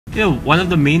One of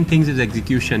the main things is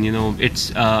execution.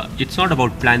 It's not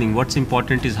about planning. What's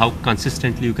important is how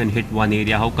consistently you can hit one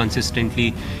area, how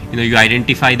consistently you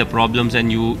identify the problems,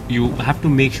 and you have to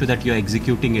make sure that you're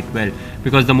executing it well.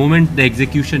 Because the moment the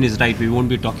execution is right, we won't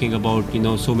be talking about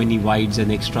so many wides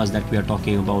and extras that we are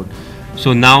talking about.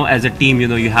 So now as a team,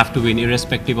 you have to win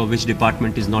irrespective of which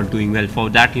department is not doing well. For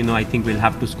that, I think we'll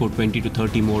have to score 20 to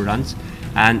 30 more runs.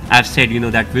 And I've said,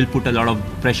 that will put a lot of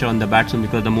pressure on the batsman,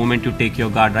 because the moment you take your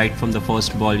guard right from the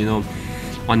first ball,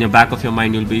 on your back of your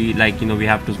mind, you'll be like, we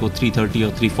have to go 330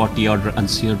 or 340 odd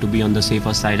runs, to be on the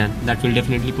safer side, and that will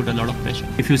definitely put a lot of pressure.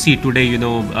 If you see today,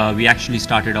 we actually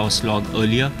started our slog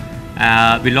earlier.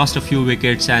 We lost a few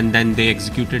wickets, and then they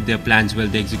executed their plans well.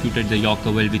 They executed the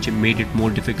Yorker well, which made it more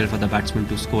difficult for the batsman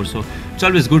to score. So it's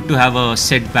always good to have a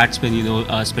set batsman,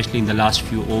 especially in the last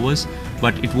few overs.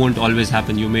 But it won't always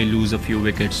happen. You may lose a few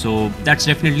wickets. So that's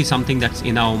definitely something that's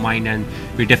in our mind, and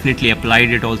we definitely applied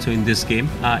it also in this game.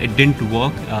 It didn't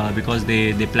work because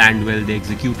they planned well, they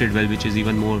executed well, which is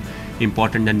even more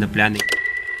important than the planning.